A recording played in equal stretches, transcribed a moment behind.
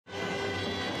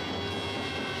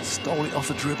Stole it off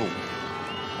a dribble.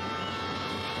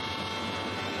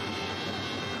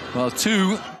 Well,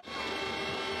 two.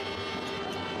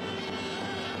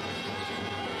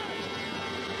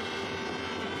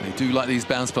 They do like these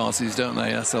bounce passes, don't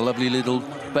they? That's a lovely little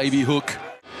baby hook.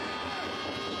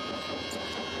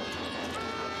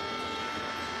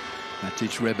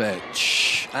 Matic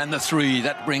Rebec. And the three.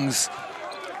 That brings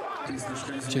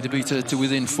Sledite to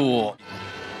within 4.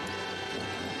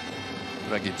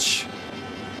 Dragić.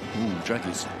 Ooh,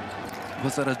 Dragić.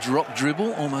 Was that a drop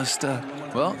dribble? Almost,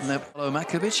 well,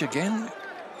 Lietkabelisom again.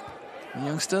 The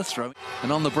youngster throwing.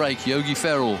 And on the break, Yogi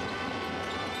Ferrell.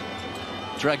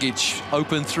 Dragić,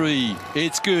 open 3.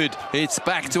 It's good. It's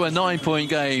back to a 9-point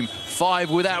game.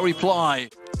 5 without reply.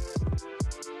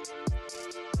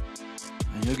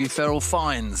 And Yogi Ferrell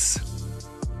finds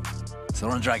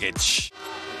Zorana Dragića.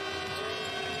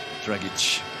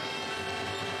 Dragić.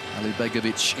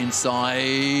 Lietkabelisom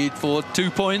inside for 2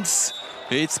 points.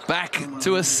 It's back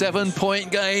to a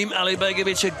 7-point game.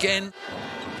 Lietkabelisom again.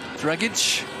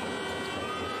 Dragić.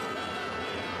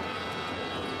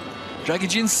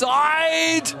 Dragić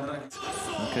inside!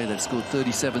 Okay, they've scored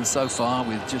 37 so far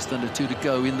with just under 2 to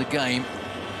go in the game.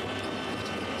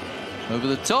 Over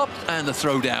the top, and the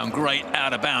throwdown. Great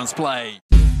out-of-bounds play.